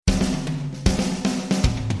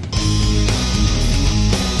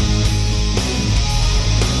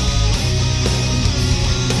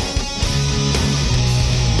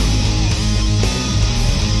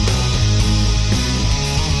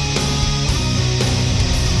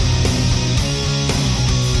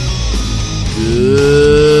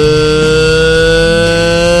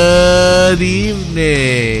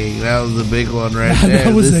big one right there.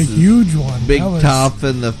 That was a huge one. Big Toph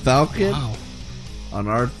and the Falcon. Wow. On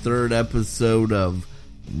our third episode of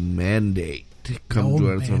Mandate. Come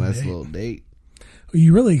join us on a nice little date.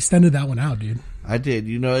 You really extended that one out, dude. I did.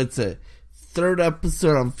 You know, it's a third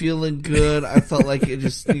episode. I'm feeling good. I felt like it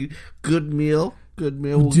just need good meal. Good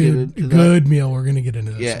meal. We'll dude, get into good that. Meal. We're gonna get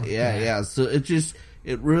into this. Yeah. So it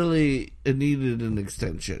needed an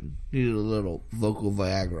extension. Needed a little vocal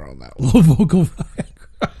Viagra on that one. Little vocal Viagra.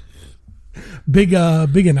 Big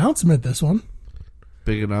announcement. This one.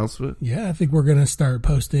 Big announcement. Yeah, I think we're gonna start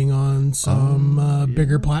posting on some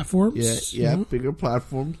bigger platforms. Yeah, bigger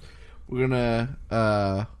platforms. We're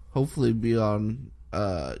gonna hopefully be on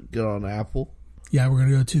get on Apple. Yeah, we're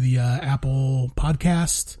gonna go to the Apple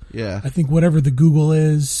Podcast. Yeah, I think whatever the Google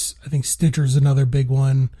is. I think Stitcher's another big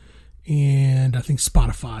one, and I think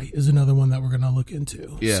Spotify is another one that we're gonna look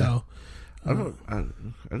into. Yeah, so I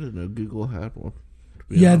didn't know Google had one.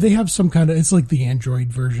 Yeah, they have some kind of. It's like the Android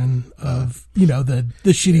version of the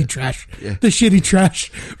shitty trash, the shitty trash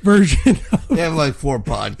version. They have like 4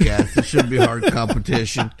 podcasts. It shouldn't be hard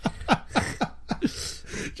competition.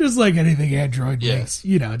 Just like anything Android makes,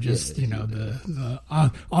 the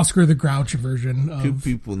Oscar the Grouch version of 2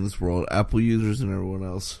 people in this world: Apple users and everyone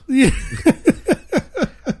else. Yeah.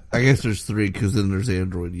 I guess there's 3 because then there's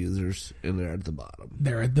Android users, and they're at the bottom.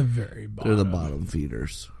 They're at the very bottom. They're the bottom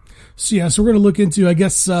feeders. So we're going to look into, I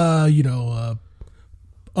guess,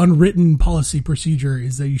 unwritten policy procedure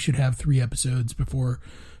is that you should have 3 episodes before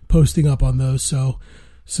posting up on those. So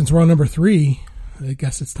since we're on number 3, I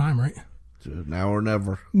guess it's time, right? Now or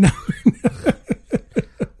never. No.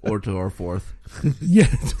 Or to our 4th. Yeah,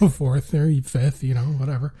 to a 4th or 5th,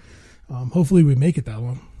 whatever. Hopefully we make it that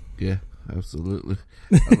long. Yeah, absolutely.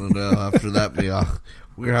 I don't know. After that meal,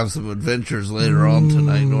 we're going to have some adventures later on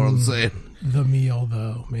tonight, you know what I'm saying? The meal,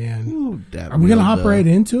 though, man. Ooh, are we going to hop right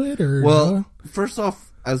into it? Or well, first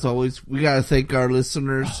off, as always, we got to thank our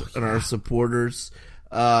listeners and our supporters.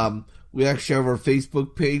 We actually have our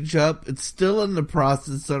Facebook page up. It's still in the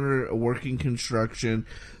process, under a working construction.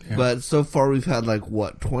 Yeah. But so far we've had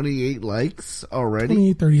 28 likes already?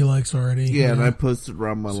 28, 30 likes already. Yeah, and I posted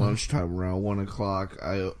around my lunchtime, around 1 o'clock.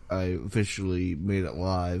 I officially made it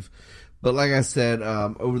live. But like I said,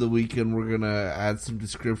 over the weekend we're going to add some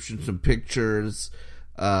descriptions, some pictures,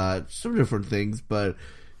 some different things. But,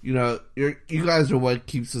 you guys are what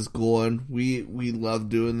keeps us going. We love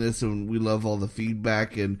doing this, and we love all the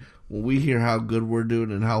feedback. And when we hear how good we're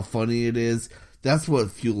doing and how funny it is, that's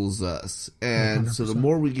what fuels us. And 100%. So the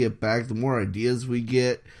more we get back, the more ideas we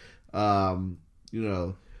get, we can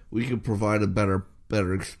provide a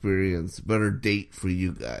better experience, better date for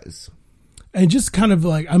you guys. And just kind of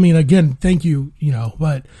again, thank you,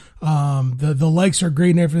 but the likes are great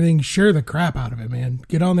and everything. Share the crap out of it, man.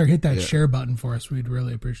 Get on there, hit that share button for us. We'd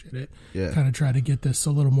really appreciate it. Yeah. Kind of try to get this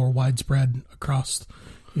a little more widespread across,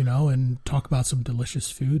 and talk about some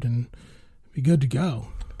delicious food and be good to go.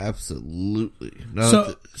 Absolutely. Now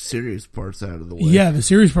the serious part's out of the way. Yeah, the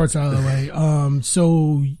serious part's out of the way.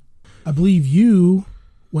 So I believe you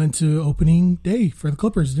went to opening day for the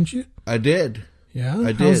Clippers, didn't you? I did. Yeah? I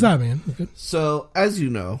did. How's that, man? Okay. So, as you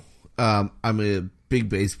know, I'm a big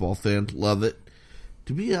baseball fan. Love it.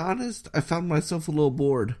 To be honest, I found myself a little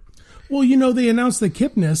bored. Well, they announced that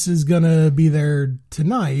Kipnis is going to be there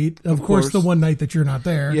tonight. Of course, the one night that you're not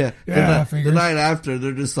there. Yeah. The night after,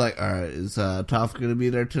 they're just like, all right, is Toph going to be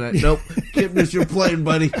there tonight? Nope. Kipnis, you're playing,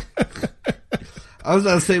 buddy. I was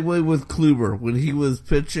on the same way with Kluber. When he was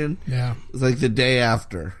pitching, it was like the day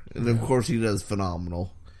after. And, of course, he does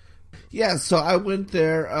phenomenal. Yeah, so I went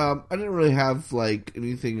there. I didn't really have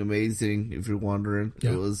anything amazing, if you're wondering.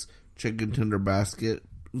 Yeah. It was chicken tender basket.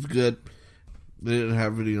 It was good. They didn't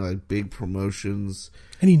have any big promotions.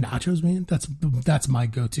 Any nachos, man? That's my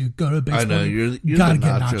go-to. Go to a baseball. I know you're gotta the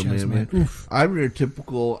get nachos, man. Oof. I'm your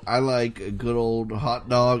typical. I like a good old hot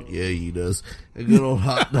dog. Yeah, he does. A good old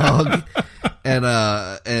hot dog,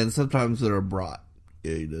 and sometimes they're a brat.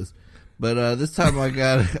 Yeah, he does. But this time I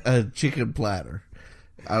got a chicken platter.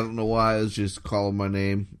 I don't know why. I was just calling my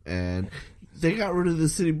name, and they got rid of the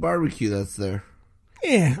city barbecue that's there.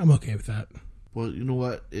 Yeah, I'm okay with that. Well, you know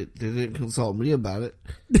what? They didn't consult me about it.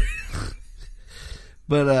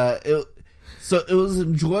 But it was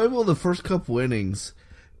enjoyable the first couple innings,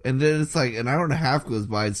 and then it's an hour and a half goes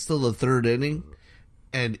by. It's still the 3rd inning,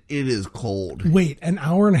 and it is cold. Wait, an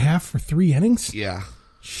hour and a half for 3 innings? Yeah.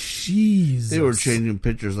 Jesus. They were changing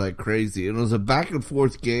pitchers like crazy, and it was a back and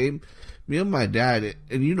forth game. Me and my dad,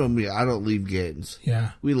 and you know me, I don't leave games.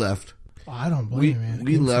 Yeah. We left. Oh, I don't blame you, man.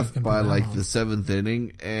 We left by the 7th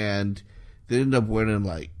inning, and they ended up winning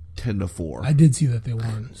 10-4. I did see that they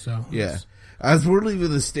won, so. Yeah. As we're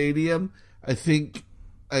leaving the stadium, I think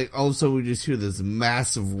also we just hear this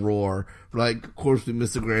massive roar. Like, of course, we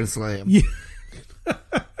missed the grand slam. Yeah.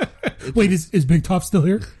 Wait, is Big Top still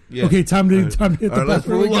here? Yeah. Okay, time to hit the button. Let's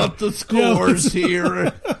roll up the scores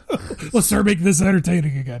here. Let's start making this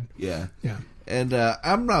entertaining again. Yeah. Yeah. And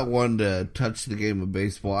I'm not one to touch the game of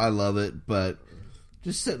baseball. I love it, but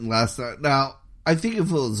just sitting last night. Now, I think if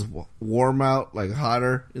it was warm out, like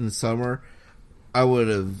hotter in the summer, I would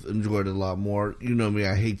have enjoyed it a lot more. You know me,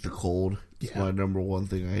 I hate the cold. It's my number one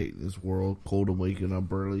thing I hate in this world, cold and waking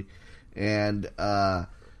up early. And I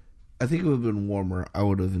think if it would have been warmer, I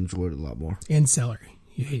would have enjoyed it a lot more. And celery.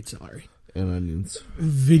 You hate celery. And onions.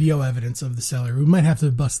 Video evidence of the celery. We might have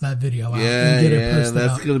to bust that video out and get it posted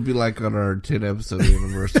that's going to be like on our 10 episode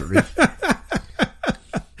anniversary.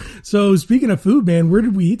 So, speaking of food, man, where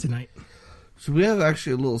did we eat tonight? So, we have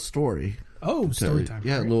actually a little story. Oh, story time.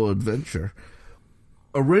 Yeah, a little adventure.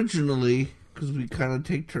 Originally, because we kind of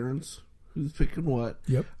take turns, who's picking what.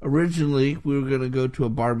 Yep. Originally, we were going to go to a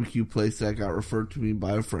barbecue place that got referred to me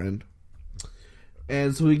by a friend.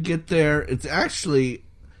 And so we get there. It's actually,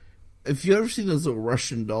 if you ever see those little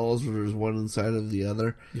Russian dolls where there's one inside of the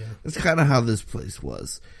other, that's kind of how this place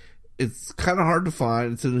was. It's kind of hard to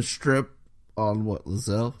find. It's in a strip on what,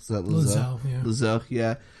 Lozelle? Is that Lozelle? Lozelle,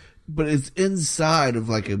 yeah. But it's inside of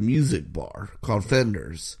like a music bar called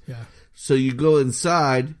Fender's. Yeah. So you go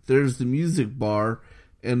inside, there's the music bar,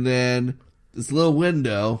 and then this little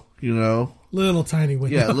window, you know. Little tiny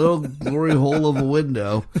window. Yeah, little glory hole of a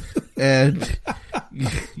window. And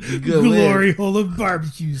you go glory hole of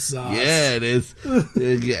barbecue sauce. Yeah, it is.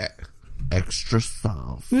 Yeah. Extra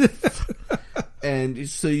sauce. And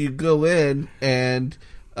so you go in, and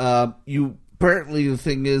you apparently the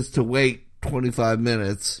thing is to wait 25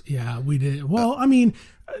 minutes. Yeah, we did. Well, I mean,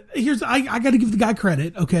 I got to give the guy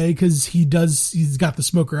credit, okay, because he's got the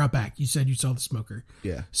smoker out back. You said you saw the smoker.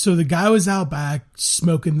 Yeah. So the guy was out back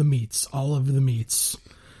smoking the meats, all of the meats.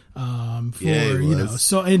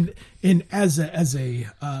 So and as a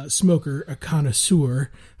smoker, a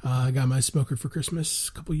connoisseur, I got my smoker for Christmas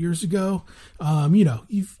a couple years ago.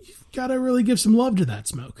 You've got to really give some love to that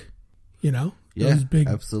smoke. Those big,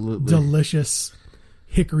 absolutely delicious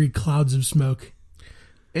hickory clouds of smoke.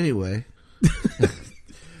 Anyway,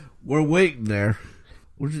 we're waiting there.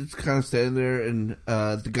 We're just kind of standing there, and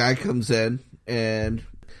the guy comes in, and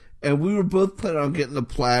we were both planning on getting the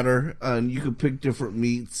platter, and you could pick different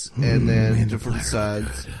meats and then different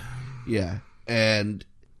sides. Yeah, and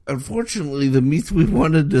unfortunately, the meats we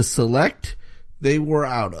wanted to select, they were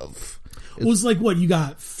out of. It was like what you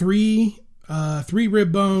got: three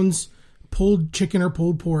rib bones, pulled chicken or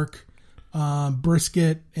pulled pork,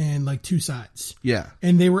 brisket, and like 2 sides. Yeah.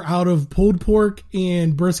 And they were out of pulled pork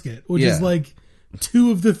and brisket, which is like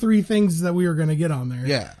 2 of the 3 things that we were going to get on there.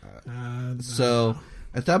 Yeah. So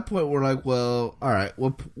at that point we're like, well, all right,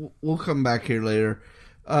 we'll come back here later.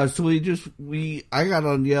 So I got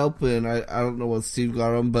on Yelp, and I don't know what Steve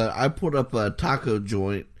got on, but I put up a taco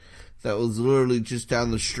joint that was literally just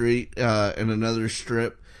down the street, in another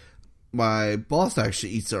strip. My boss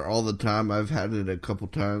actually eats there all the time. I've had it a couple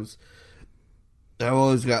times. I've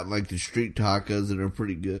always got like the street tacos that are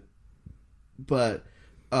pretty good. But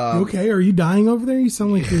okay, are you dying over there? You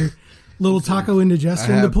sound like you're little taco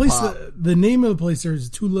indigestion. The place, the name of the place there is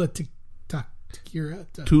Tula Taqueria.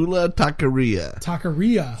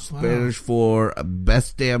 Taqueria. Spanish for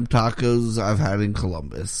best damn tacos I've had in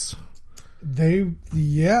Columbus. They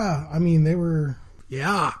were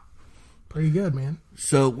pretty good, man.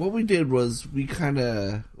 So what we did was we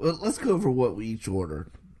let's go over what we each ordered,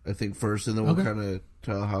 I think, first, and then we'll kind of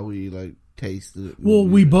tell how we like tasted it. Well,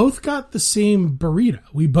 we both got the same burrito.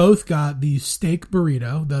 We both got the steak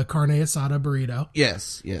burrito, the carne asada burrito.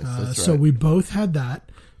 Yes, that's right. So we both had that.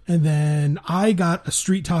 And then I got a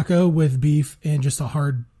street taco with beef and just a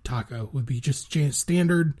hard taco with beef, just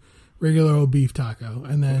standard regular old beef taco.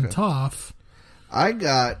 And then Toph, I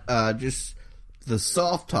got just the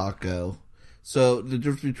soft taco. So the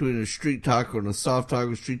difference between a street taco and a soft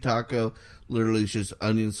taco, street taco literally is just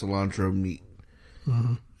onion, cilantro, meat.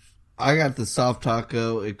 Mm-hmm. I got the soft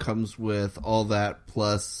taco. It comes with all that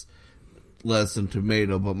plus less than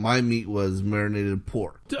tomato, but my meat was marinated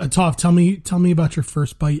pork. Toph, tell me about your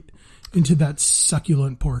first bite into that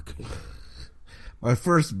succulent pork. My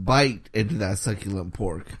first bite into that succulent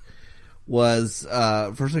pork was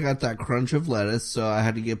first I got that crunch of lettuce, so I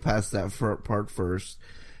had to get past that part first,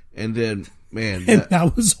 and then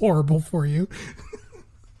that was horrible for you.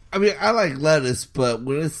 I mean, I like lettuce, but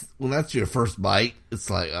when that's your first bite, it's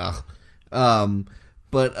like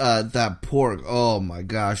But that pork, oh my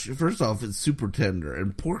gosh! First off, it's super tender,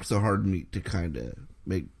 and pork's a hard meat to kind of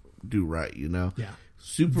make do right, you know? Yeah.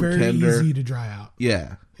 Super very tender. Easy to dry out.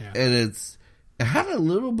 Yeah. And it had a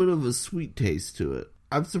little bit of a sweet taste to it.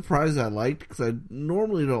 I'm surprised I liked it because I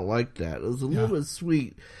normally don't like that. It was a little bit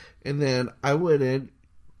sweet. And then I went in,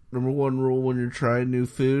 number one rule when you're trying new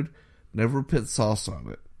food, never put sauce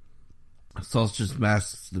on it. Sauce just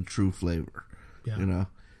masks the true flavor, you know?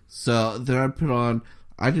 So then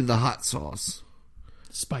I did the hot sauce.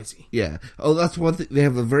 Spicy. Yeah. Oh, that's one thing. They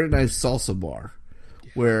have a very nice salsa bar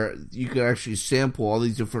where you can actually sample all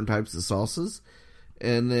these different types of sauces.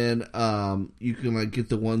 And then you can like get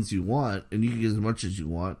the ones you want, and you can get as much as you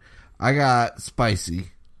want. I got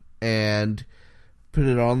spicy and put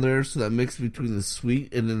it on there so that mix between the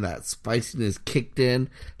sweet and then that spiciness kicked in,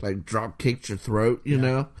 like drop kicked your throat, you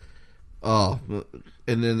know? Oh,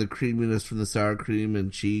 and then the creaminess from the sour cream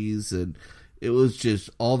and cheese, and it was just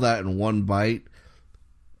all that in one bite.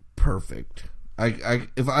 Perfect.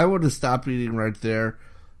 If I would have stopped eating right there,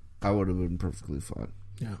 I would have been perfectly fine.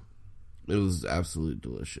 Yeah. It was absolutely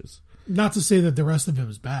delicious. Not to say that the rest of it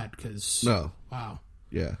was bad, because... No. Wow.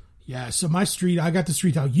 Yeah. Yeah, so I got the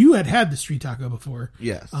street taco. You had the street taco before.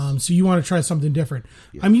 Yes. So you want to try something different.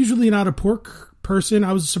 Yeah. I'm usually not a pork person.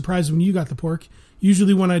 I was surprised when you got the pork.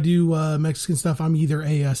 Usually when I do Mexican stuff, I'm either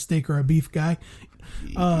a steak or a beef guy.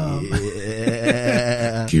 Give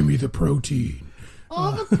me the protein.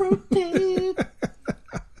 All the protein.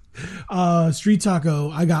 Street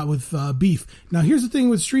taco I got with beef. Now here's the thing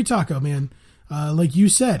with street taco, man. Like you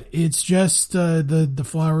said, it's just the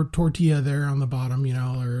flour tortilla there on the bottom, you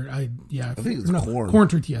know, I think it's corn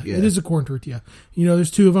tortilla. Yeah. It is a corn tortilla. You know,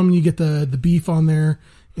 there's two of them, and you get the beef on there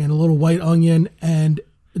and a little white onion and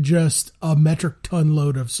just a metric ton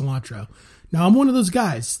load of cilantro. Now I'm one of those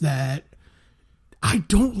guys that I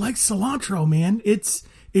don't like cilantro, man.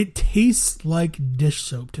 It tastes like dish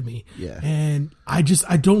soap to me. Yeah. And I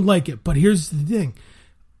don't like it. But here's the thing.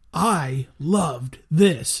 I loved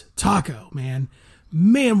this taco, man.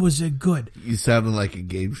 Man, was it good. You sounded like a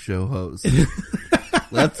game show host.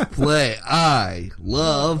 Let's play. I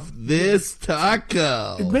love this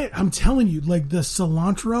taco. Man, I'm telling you, like the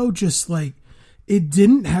cilantro just like, it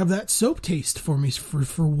didn't have that soap taste for me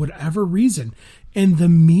for whatever reason. And the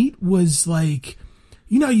meat was like,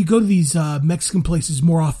 you know, you go to these Mexican places,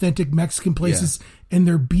 more authentic Mexican places, and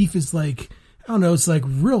their beef is like, I don't know, it's like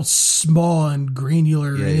real small and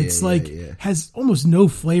granular, and it's has almost no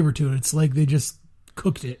flavor to it. It's like they just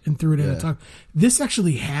cooked it and threw it in a taco. This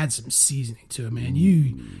actually had some seasoning to it, man.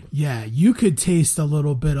 You could taste a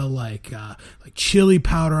little bit of like chili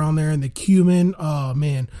powder on there and the cumin. Oh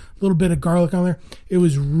man, a little bit of garlic on there. It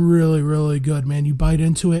was really, really good, man. You bite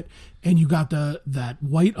into it and you got that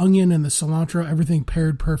white onion and the cilantro, everything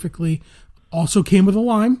paired perfectly. Also came with a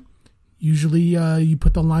lime. Usually you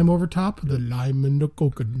put the lime over top, the lime and the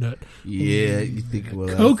coconut. Yeah, you think about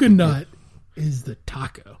coconut is the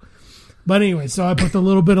taco. But anyway, so I put the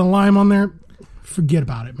little bit of lime on there. Forget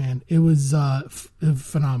about it, man. It was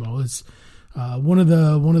phenomenal. It was one of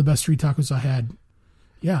the best street tacos I had.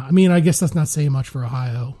 Yeah, I mean, I guess that's not saying much for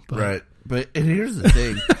Ohio. But. Right. And here's the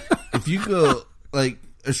thing. If you go, like,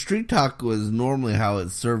 a street taco is normally how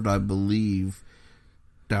it's served, I believe,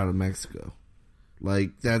 down in Mexico.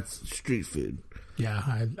 Like, that's street food.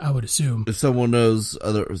 Yeah, I would assume. If someone knows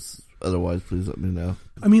otherwise, please let me know.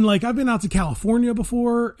 I mean, like, I've been out to California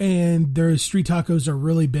before, and their street tacos are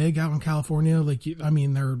really big out in California. Like, I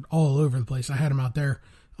mean, they're all over the place. I had them out there.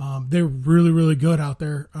 They're really, really good out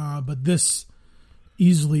there. But this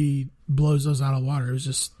easily blows those out of water. It was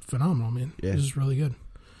just phenomenal, man. Yeah. It was just really good.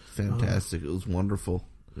 Fantastic. It was wonderful.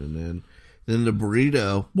 And then the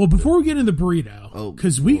burrito. Well, before we get into the burrito,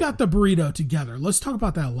 because we got the burrito together, let's talk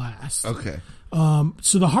about that last. Okay.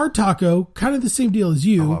 So the hard taco, kind of the same deal as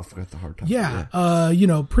you. Oh, I forgot the hard taco. Yeah. You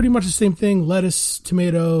know, pretty much the same thing. Lettuce,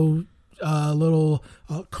 tomato, little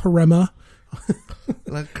crema.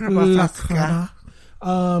 La crema fresca.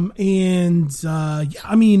 I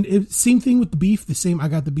mean, same thing with the beef. I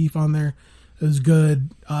got the beef on there. It was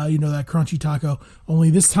good. You know, that crunchy taco.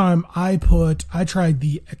 Only this time I tried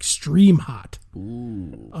the extreme hot.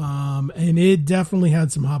 Ooh. And it definitely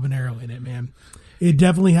had some habanero in it, man. It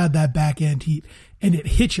definitely had that back end heat, and it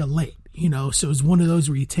hit you late, you know. So it was one of those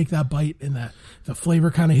where you take that bite and the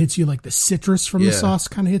flavor kind of hits you, like the citrus from the sauce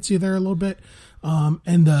kind of hits you there a little bit.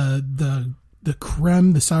 And the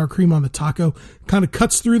creme, the sour cream on the taco kind of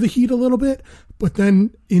cuts through the heat a little bit, but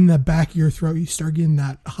then in the back of your throat, you start getting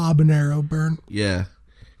that habanero burn. Yeah.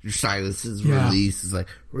 Your sinuses release. It's like,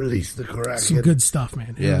 release the Kraken. Some good stuff,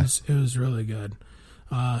 man. It was really good.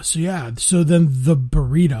 So then the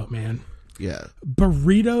burrito, man. Yeah.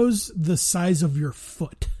 Burritos the size of your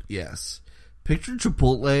foot. Yes. Picture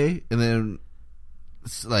Chipotle and then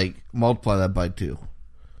like multiply that by 2,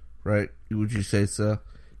 right? Would you say so?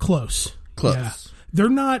 Close. Close. Yeah. They're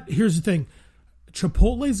not. Here's the thing.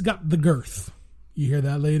 Chipotle's got the girth. You hear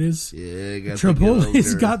that, ladies? Yeah,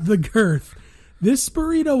 Chipotle's got the girth. This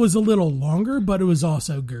burrito was a little longer, but it was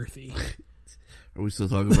also girthy. Are we still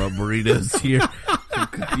talking about burritos here? I'm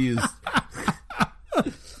confused.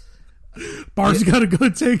 Bar's got to go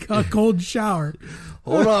take a cold shower.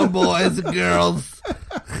 Hold on, boys and girls.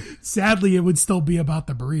 Sadly, it would still be about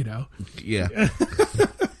the burrito. Yeah.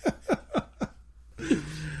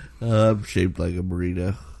 I'm shaped like a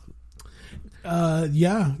burrito.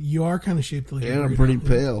 Yeah, you are kind of shaped like a burrito. And I'm pretty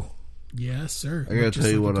pale. Yes, sir. I gotta tell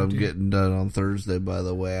you what I'm getting done on Thursday, by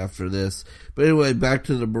the way, after this. But anyway, back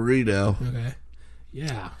to the burrito. Okay.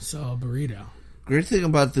 Yeah, so burrito. Great thing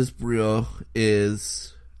about this burrito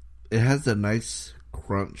is it has a nice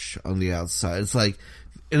crunch on the outside. It's like,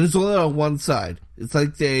 and it's only on one side. It's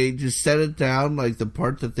like they just set it down, like the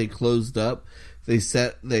part that they closed up. They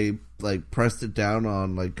like pressed it down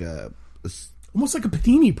on like a almost like a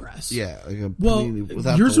panini press. Yeah, like a panini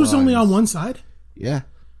without yours the was only lines. on one side? Yeah.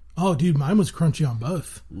 Oh, dude, mine was crunchy on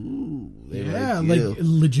both. Ooh, yeah, like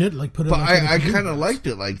legit, like put it. But like I kind of liked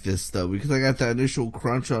it like this though, because I got that initial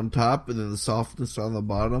crunch on top and then the softness on the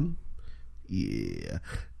bottom. Yeah,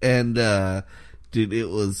 and dude, it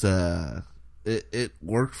was it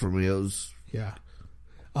worked for me. It was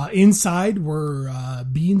inside were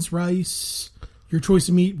beans, rice, your choice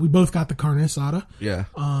of meat. We both got the carne asada. Yeah.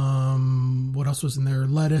 What else was in there?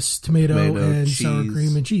 Lettuce, tomato and cheese. sour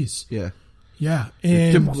cream and cheese. Yeah. Yeah,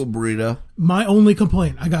 and typical burrito. My only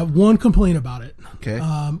complaint, I got one complaint about it. Okay.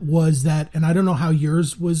 Was that, and I don't know how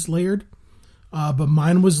yours was layered, but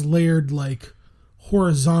mine was layered like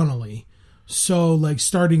horizontally. So like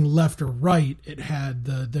starting left or right, it had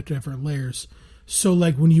the different layers. So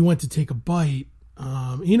like when you went to take a bite,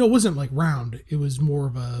 it wasn't like round. It was more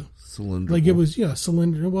of a cylindrical. Like it was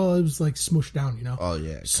cylinder. Well, it was like smushed down. Oh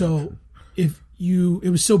yeah. So it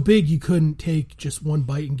was so big you couldn't take just one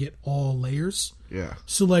bite and get all layers. Yeah.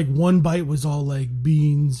 So like one bite was all like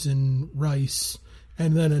beans and rice,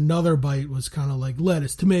 and then another bite was kind of like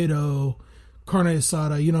lettuce, tomato, carne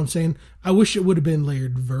asada. You know what I'm saying? I wish it would have been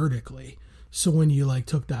layered vertically. So when you like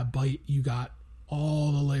took that bite, you got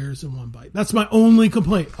all the layers in one bite. That's my only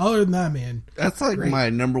complaint. Other than that, man, that's like my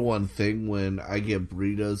number one thing when I get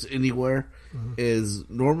burritos anywhere. Is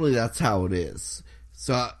normally that's how it is.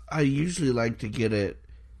 So I usually like to get it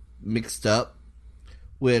mixed up,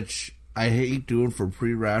 which I hate doing for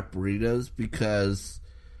pre-wrapped burritos because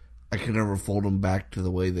I can never fold them back to the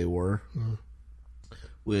way they were.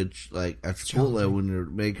 Which, like, at Chipotle, when they're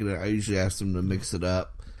making it, I usually ask them to mix it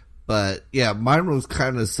up. But, yeah, mine was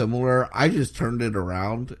kind of similar. I just turned it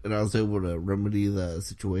around, and I was able to remedy the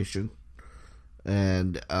situation.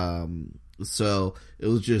 And so it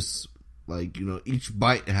was just, like, each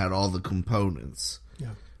bite had all the components.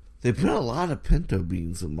 Yeah. They put a lot of pinto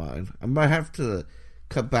beans in mine. I might have to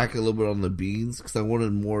cut back a little bit on the beans because I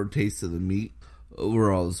wanted more taste of the meat.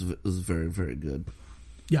 Overall, it was very, very good.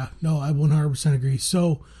 Yeah, no, I 100% agree.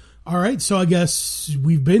 So, all right, so I guess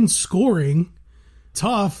we've been scoring.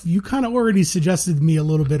 Tough. You kind of already suggested me a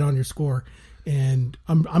little bit on your score, and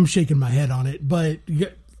I'm shaking my head on it. But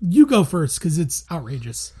you go first because it's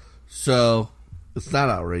outrageous. So, it's not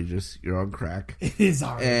outrageous. You're on crack. It is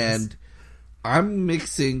outrageous. And I'm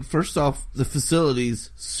mixing, first off, the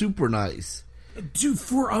facility's super nice. Dude,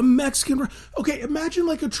 for a Mexican... Okay, imagine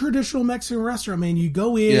like a traditional Mexican restaurant, man. You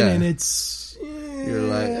go in and it's... You're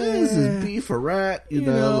like, this is beef or rat, you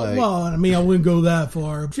know? Like, well, I mean, I wouldn't go that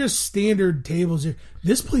far. Just standard tables.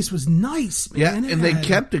 This place was nice, man. Yeah, and they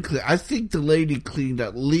kept it clean. I think the lady cleaned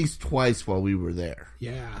at least twice while we were there.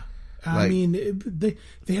 Yeah. I mean,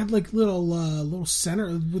 they had like little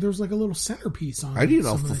center... There was like a little centerpiece on it. I'd eat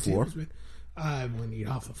off the floor. I wouldn't eat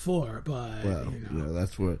off the floor, but... Well,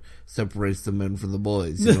 that's what separates the men from the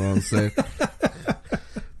boys, you know what I'm saying?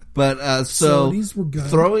 But, so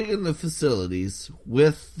throwing in the facilities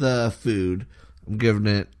with the food, I'm giving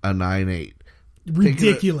it a 9.8.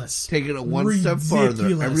 Ridiculous. Taking it one step farther.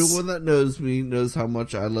 Everyone that knows me knows how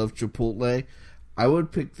much I love Chipotle. I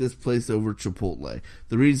would pick this place over Chipotle.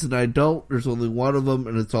 The reason I don't, there's only one of them,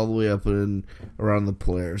 and it's all the way up in around the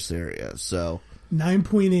Polaris area, so...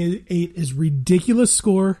 9.8 is ridiculous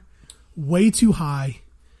score, way too high.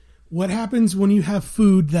 What happens when you have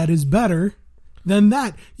food that is better than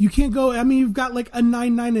that? You can't go, I mean, you've got like a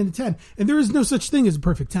 9, 9, and a 10, and there is no such thing as a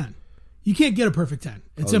perfect 10. You can't get a perfect 10.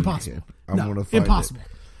 It's impossible. Impossible.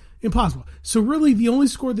 Impossible. So really, the only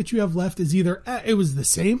score that you have left is either it was the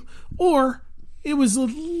same or it was a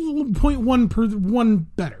 0.1 per one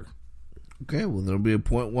better. Okay, well, there'll be a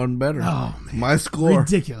 0.1 better. Oh, man. My score.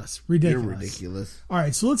 Ridiculous. You're ridiculous. All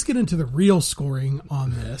right, so let's get into the real scoring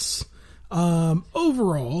on this.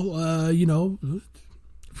 Overall,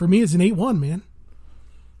 for me, it's an 8.1, man.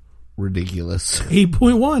 Ridiculous.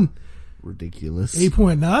 8.1. Ridiculous. 8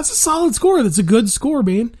 point. Now, that's a solid score. That's a good score,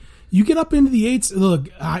 man. You get up into the 8s. Look,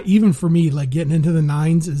 even for me, like, getting into the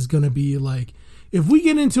 9s is going to be, like, if we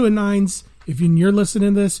get into a 9s, if you're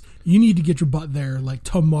listening to this, you need to get your butt there, like,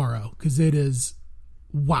 tomorrow, because it is,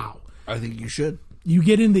 wow. I think you should. You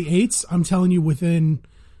get in the 8s, I'm telling you, within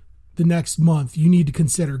the next month, you need to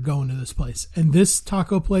consider going to this place. And this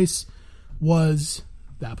taco place was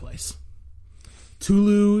that place.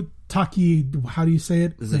 Tulu Taki, how do you say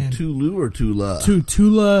it? Is it Tulu or Tula?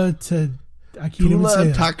 Tula to, I can't even say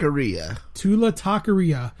it. Taqueria. Tula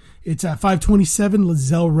Taqueria. It's at 527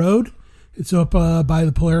 Lizelle Road. It's up by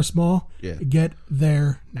the Polaris Mall. Yeah. Get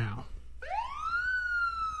there now.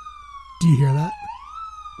 Do you hear that?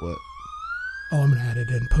 What? Oh, I'm going to add it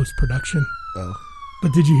in post-production. Oh.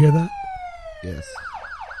 But did you hear that? Yes.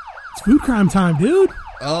 It's food crime time, dude.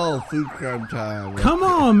 Oh, food crime time. Come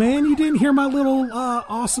on, man. You didn't hear my little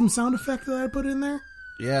awesome sound effect that I put in there?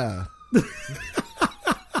 Yeah.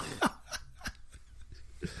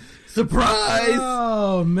 Surprise!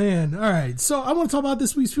 Oh, man. All right. So I want to talk about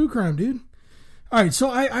this week's food crime, dude. All right. So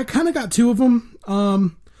I kind of got two of them.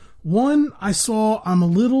 One I saw, I'm a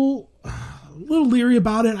little leery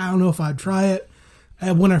about it. I don't know if I'd try it.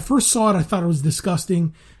 And when I first saw it, I thought it was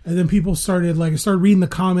disgusting. And then people started, I started reading the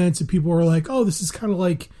comments and people were like, oh, this is kind of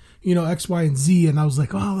like, X, Y, and Z. And I was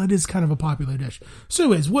like, oh, that is kind of a popular dish. So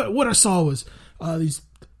anyways, what I saw was these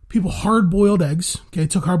people hard-boiled eggs. Okay,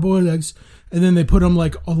 took hard-boiled eggs. And then they put them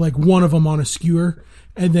like one of them on a skewer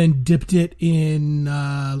and then dipped it in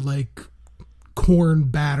corn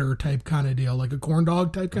batter type kind of deal, like a corn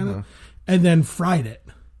dog type kind of, and then fried it.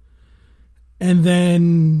 And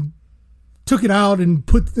then took it out and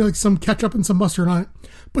put some ketchup and some mustard on it.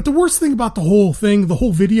 But the worst thing about the whole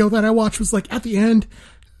video that I watched was at the end,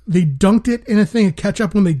 they dunked it in a thing of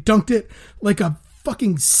ketchup. When they dunked it like a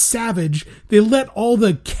fucking savage, they let all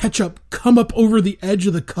the ketchup come up over the edge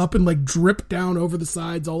of the cup and drip down over the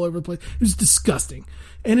sides all over the place. It was disgusting.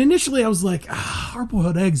 And initially I was like,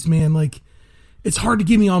 hard-boiled eggs, man, it's hard to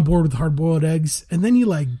get me on board with hard-boiled eggs. And then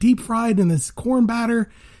you deep fried in this corn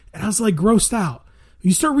batter, and I was grossed out.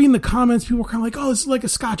 You start reading the comments, people are kind of like, oh, this is like a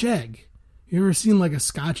Scotch egg. You ever seen a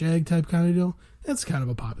Scotch egg type kind of deal? That's kind of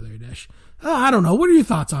a popular dish. I don't know. What are your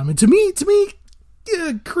thoughts on it? To me,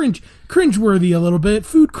 cringe-worthy a little bit.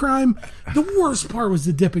 Food crime. The worst part was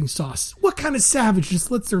the dipping sauce. What kind of savage just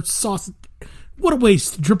lets their sauce, what a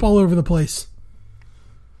waste, drip all over the place?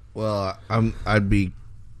 Well, I'd be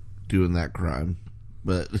doing that crime,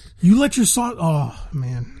 but you let your sauce. Oh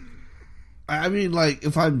man. I mean,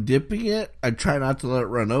 if I'm dipping it, I try not to let it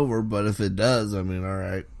run over. But if it does, I mean, all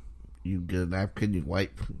right, you get a napkin, you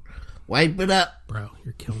wipe it up, bro.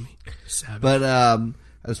 You're killing me, savage. But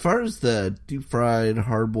as far as the deep fried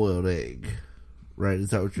hard boiled egg, right? Is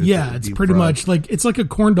that what you're saying? Yeah, it's pretty much it's like a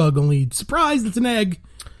corn dog, only surprise, it's an egg.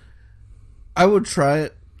 I would try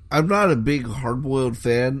it. I'm not a big hard-boiled egg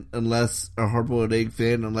fan unless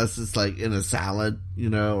it's in a salad,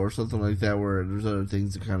 or something like that where there's other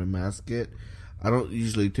things to kind of mask it. I don't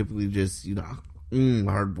usually typically just,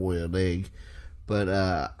 hard-boiled egg. But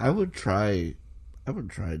I would try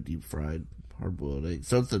deep fried hard-boiled egg.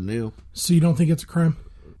 Something new. So you don't think it's a crime?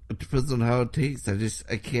 It depends on how it tastes.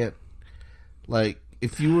 I can't,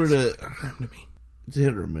 if you were to, it's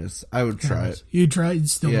hit or miss. I would try it. You'd try it,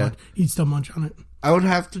 you'd still munch on it. I would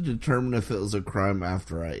have to determine if it was a crime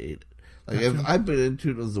after I ate it. If I bit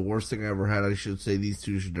into it was the worst thing I ever had, I should say these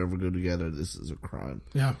two should never go together. This is a crime.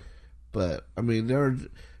 Yeah. But, I mean, there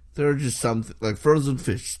are just some, frozen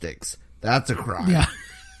fish sticks. That's a crime. Yeah.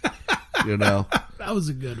 That was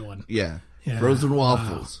a good one. Yeah. Frozen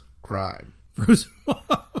waffles. Wow. Crime. Frozen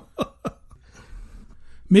waffles.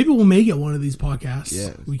 Maybe we'll make it one of these podcasts.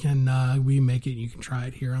 Yeah. We can, we make it, you can try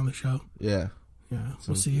it here on the show. Yeah. Yeah,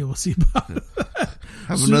 we'll see about it.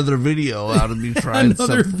 Have another video out of me trying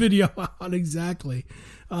another video out, exactly.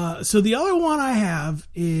 So the other one I have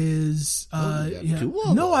is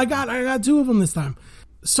I got two of them this time.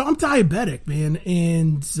 So I'm diabetic, man,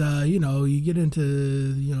 and you get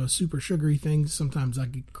into super sugary things. Sometimes I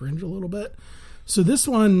get cringe a little bit. So this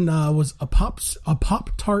one was a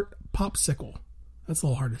Pop-Tart popsicle. That's a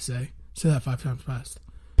little hard to say. Say that 5 times fast.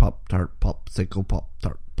 Pop-Tart popsicle,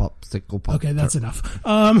 Pop-Tart popsicle, Pop-Tart. Okay, that's enough.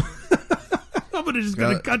 I'm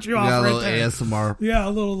gonna cut you off right there. ASMR. Yeah, a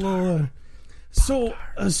little. So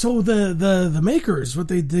the makers, what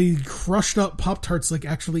they crushed up Pop-Tarts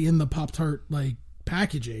actually in the Pop-Tart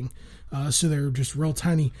packaging. So they're just real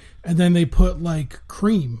tiny. And then they put like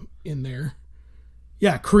cream in there.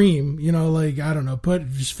 Yeah, cream, you know, like, I don't know,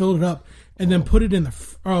 just fill it up and then put it in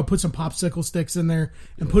put some popsicle sticks in there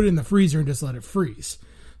and put it in the freezer and just let it freeze.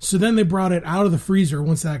 So then they brought it out of the freezer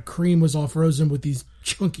once that cream was all frozen with these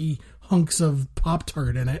chunky hunks of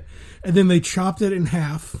Pop-Tart in it. And then they chopped it in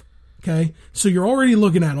half. Okay. So you're already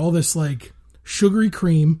looking at all this like sugary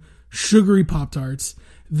cream, sugary Pop-Tarts.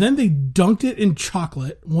 Then they dunked it in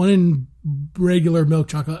chocolate, one in regular milk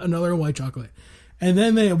chocolate, another in white chocolate. And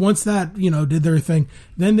then once that, you know, did their thing,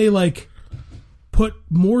 then they like put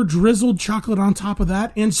more drizzled chocolate on top of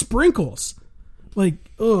that and sprinkles. Like,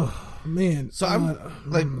 oh man. So I'm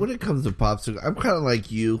like, when it comes to popsicle, I'm kind of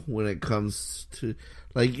like you when it comes to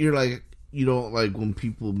like, you're like, you don't like when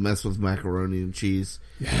people mess with macaroni and cheese.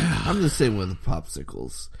 Yeah. I'm the same with the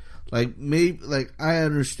popsicles. Like, maybe, like, I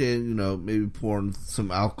understand, you know, maybe pouring some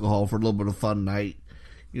alcohol for a little bit of fun night.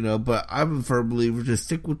 You know, but I'm a firm believer, just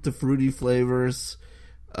stick with the fruity flavors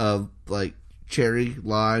of, like, cherry,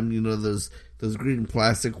 lime, you know, those green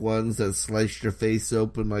plastic ones that slice your face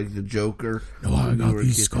open like the Joker. No, I got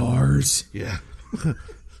these scars. Yeah.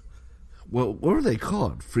 What were they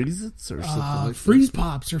called? Freeze-Its or something like that? Freeze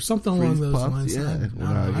Pops or something along those lines. Yeah.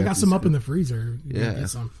 I got some up in the freezer. Yeah. Get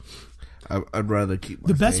some. I'd rather keep my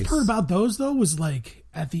The best part about those, though, was, like,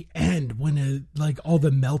 at the end when it, like, all the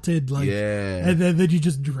melted, like... Yeah. And then you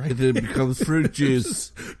just drink it. And then it becomes fruit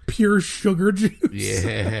juice. Pure sugar juice.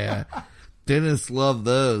 Yeah. Dennis loved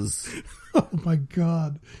those. Oh, my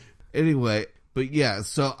God. Anyway, but yeah,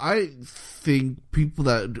 so I think people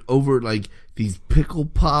that over, like, these pickle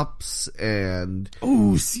pops and...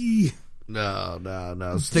 Oh, see... No.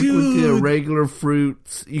 Stick with the regular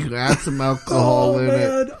fruits. You can add some alcohol in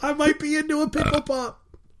it. I might be into a pickle pop.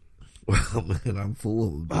 Well, man, I'm full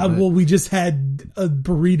of them. Well, we just had a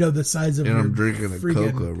burrito the size of, and I'm drinking a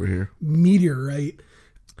Coke over here. Meteorite,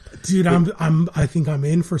 dude. I think I'm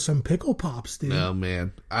in for some pickle pops, dude. No,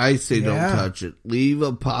 man, I say don't touch it. Leave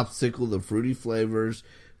a popsicle, the fruity flavors.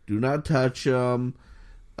 Do not touch them.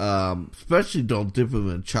 Especially don't dip them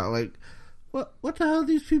in chocolate. What the hell are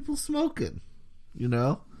these people smoking? You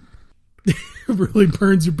know? It really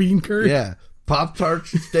burns your bean curd. Yeah. Pop-Tarts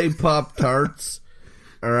should stay Pop-Tarts.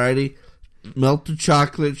 Alrighty? Melted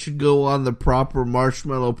chocolate should go on the proper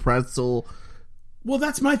marshmallow pretzel. Well,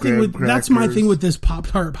 that's my thing with this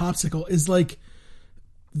Pop-Tart popsicle is like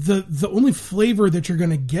the only flavor that you're going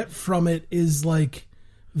to get from it is like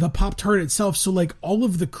the Pop-Tart itself. So like all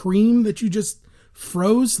of the cream that you just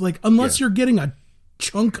froze, like unless you're getting a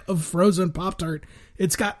chunk of frozen Pop-Tart,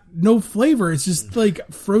 it's got no flavor. It's just like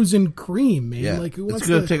frozen cream, man. Yeah. Like it's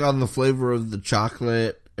going to take on the flavor of the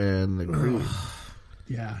chocolate and the cream.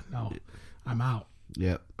 Yeah, no. I'm out.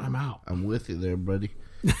 Yep. I'm out. I'm with you there, buddy.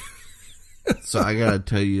 So I got to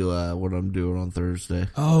tell you what I'm doing on Thursday.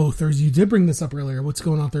 Oh, Thursday. You did bring this up earlier. What's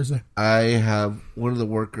going on Thursday? I have one of the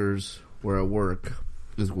workers where I work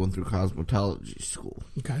is going through cosmetology school.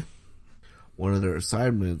 Okay. One of their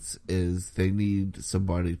assignments is they need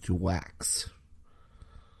somebody to wax.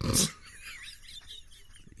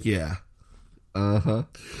 Yeah. Uh-huh.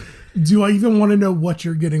 Do I even want to know what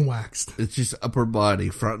you're getting waxed? It's just upper body,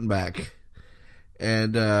 front and back.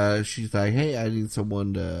 And she's like, hey, I need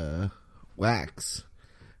someone to wax.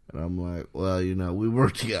 And I'm like, well, you know, we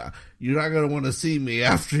work together. You're not going to want to see me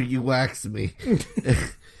after you wax me.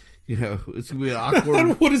 You know, it's going to be an awkward... I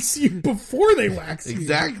don't want to see you before they wax you.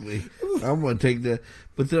 Exactly. I'm going to take that.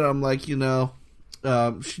 But then I'm like, you know,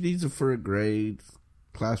 she needs it for a grade.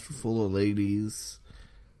 Class full of ladies.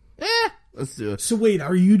 Let's do it. So wait,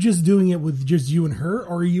 are you just doing it with just you and her,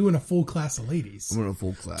 or are you in a full class of ladies? I'm in a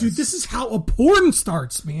full class. Dude, this is how a porn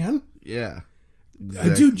starts, man. Yeah.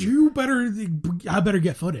 Exactly. Dude, I better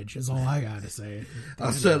get footage, is all I gotta say.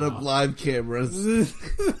 I'll set up live cameras.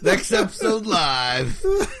 Next episode live.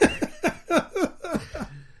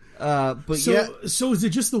 So is it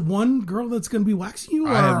just the one girl that's going to be waxing you,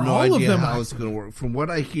 or I have no all idea of them how it's going to work. From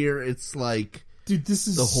what I hear, it's like, dude, this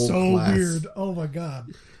is the whole so class. weird. Oh my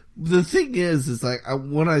god. The thing is like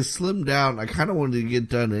when I slimmed down, I kind of wanted to get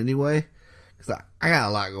done anyway because I got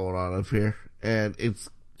a lot going on up here, and it's,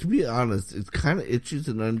 to be honest, it's kind of itches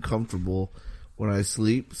and uncomfortable when I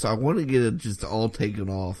sleep, so I want to get it just all taken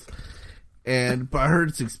off. But I heard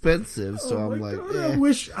it's expensive, so I'm like,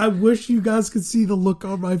 I wish you guys could see the look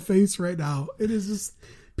on my face right now. It is just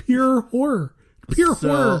pure horror.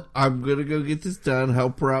 Horror. I'm gonna go get this done,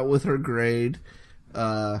 help her out with her grade.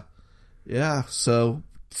 So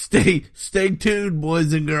stay tuned,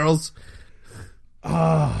 boys and girls.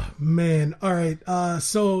 Oh, man. All right.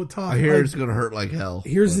 So, Todd, I hear it's going to hurt like hell.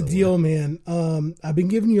 Here's the deal, man. I've been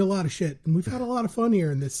giving you a lot of shit, and we've had a lot of fun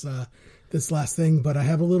here in this last thing, but I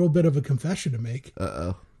have a little bit of a confession to make.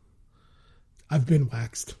 Uh-oh. I've been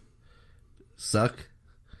waxed. Suck?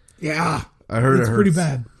 Yeah. I heard it's pretty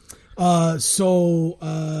bad. I'm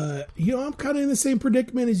kind of in the same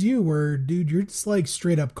predicament as you where, dude, you're just like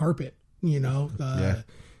straight up carpet, in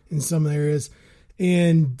some areas.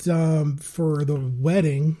 And for the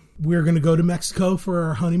wedding, we're going to go to Mexico for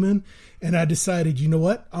our honeymoon. And I decided, you know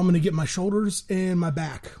what? I'm going to get my shoulders and my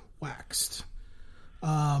back waxed.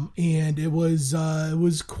 And it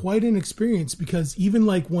was quite an experience because even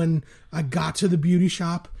like when I got to the beauty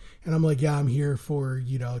shop and I'm like, yeah, I'm here for,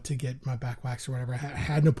 to get my back waxed or whatever. I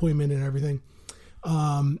had an appointment and everything.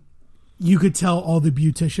 You could tell all the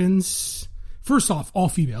beauticians, first off, all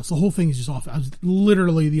females. The whole thing is just off. I was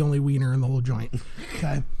literally the only wiener in the whole joint.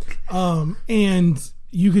 Okay. And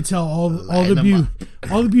you could tell all the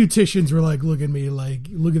beauticians were like, look at me, like,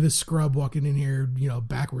 look at this scrub walking in here,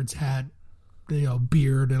 backwards hat,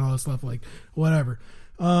 beard and all this stuff, like whatever.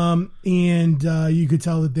 And you could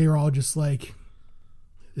tell that they were all just like,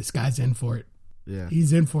 this guy's in for it. Yeah.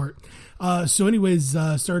 He's in for it. So anyways,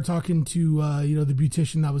 started talking to, the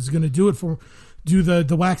beautician that was going to do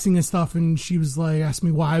the waxing and stuff. And she was like, asked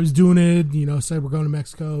me why I was doing it, said we're going to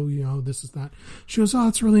Mexico, this is that. She goes, oh,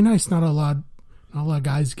 it's really nice. Not a lot of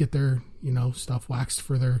guys get their, stuff waxed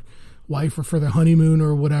for their wife or for their honeymoon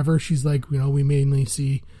or whatever. She's like, we mainly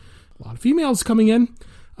see a lot of females coming in.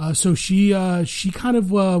 So she kind of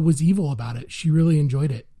was evil about it. She really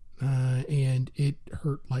enjoyed it. And it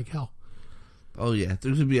hurt like hell. Oh yeah,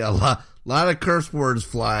 there's gonna be a lot of curse words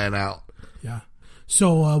flying out. Yeah.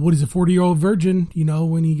 So what is a 40-year-old virgin?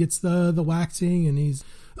 When he gets the waxing and he's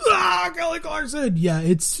Kelly Clarkson. Yeah,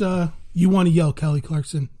 it's you want to yell Kelly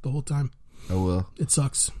Clarkson the whole time. I will. It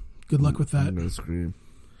sucks. Good luck with that. I'm gonna scream.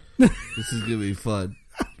 This is gonna be fun.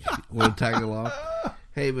 Want to tag along?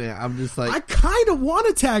 Hey man, I'm just like I kind of want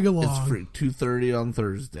to tag along. It's free 2:30 on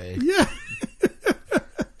Thursday. Yeah.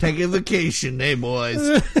 Take a vacation day, boys.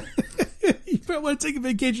 You might want to take a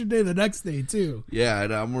vacation day the next day, too. Yeah, I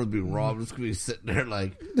know. I'm going to be raw. I'm just going to be sitting there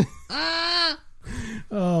like, ah.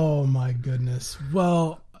 Oh, my goodness.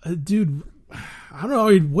 Well, dude, I don't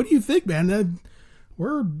know. What do you think, man?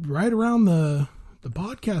 We're right around the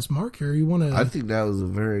podcast mark here. You want to... I think that was a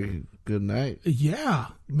very good night. Yeah,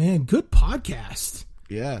 man. Good podcast.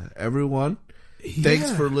 Yeah, everyone. Yeah.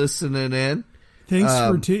 Thanks for listening in. Thanks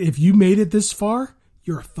if you made it this far,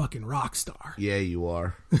 you're a fucking rock star. Yeah, you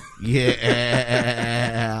are.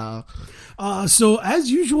 Yeah. So as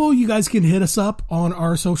usual, you guys can hit us up on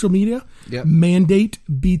our social media. Yep. Mandate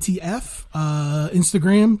BTF,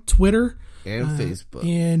 Instagram, Twitter, and Facebook,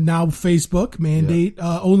 and now Facebook. Mandate.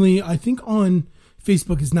 Yep. Only I think on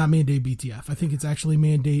Facebook is not Mandate BTF. I think it's actually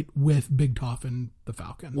Mandate with Big Toff and the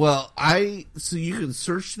Falcon. Well, so you can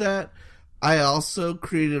search that. I also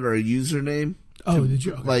created our username. Oh, did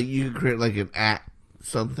you? Okay. Like you can create like an @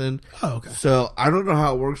 something. Oh, okay. So I don't know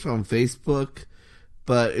how it works on Facebook,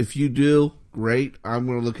 but if you do, great. I'm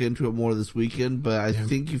going to look into it more this weekend. But I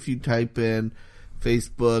think if you type in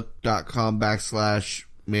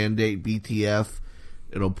facebook.com/mandate BTF,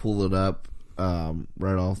 it'll pull it up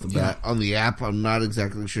right off the bat. On the app, I'm not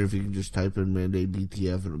exactly sure if you can just type in mandate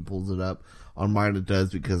BTF and it pulls it up. On mine it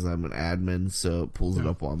does because I'm an admin, so it pulls it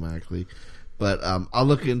up automatically. But I'll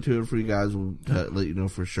look into it for you guys. We'll let you know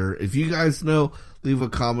for sure. If you guys know, leave a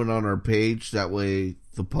comment on our page. That way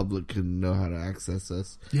the public can know how to access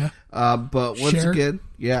us. Yeah. But once again,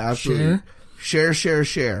 yeah, absolutely. Share. It's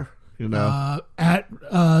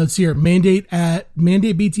here,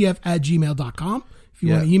 mandate@mandatebtf@gmail.com. If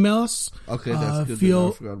you want to email us. Okay, that's good.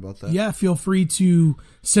 I forgot about that. Yeah, feel free to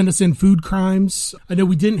send us in food crimes. I know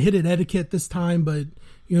we didn't hit an etiquette this time, but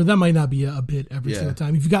that might not be a bit every single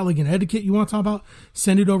time. If you got like an etiquette you want to talk about,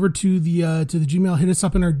 send it over to the Gmail. Hit us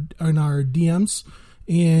up in our DMs.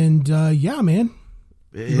 And man,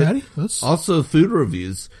 you ready? Also, food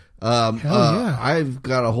reviews. Hell yeah! I've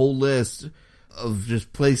got a whole list of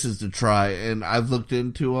just places to try, and I've looked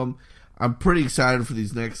into them. I'm pretty excited for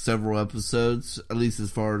these next several episodes, at least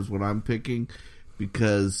as far as what I'm picking,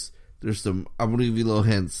 because there's some. I'm gonna give you little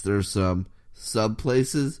hints. There's some sub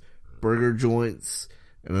places, burger joints,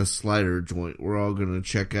 and a slider joint we're all going to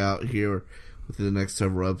check out here within the next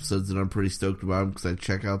several episodes, and I'm pretty stoked about them because I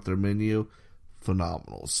check out their menu.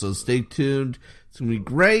 Phenomenal. So stay tuned. It's going to be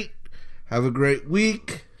great. Have a great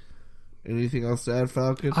week. Anything else to add,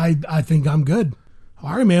 Falcon? I think I'm good.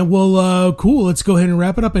 All right, man. Well, cool. Let's go ahead and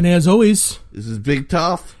wrap it up. And as always, this is Big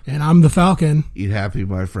Toff. And I'm the Falcon. Eat happy,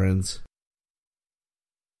 my friends.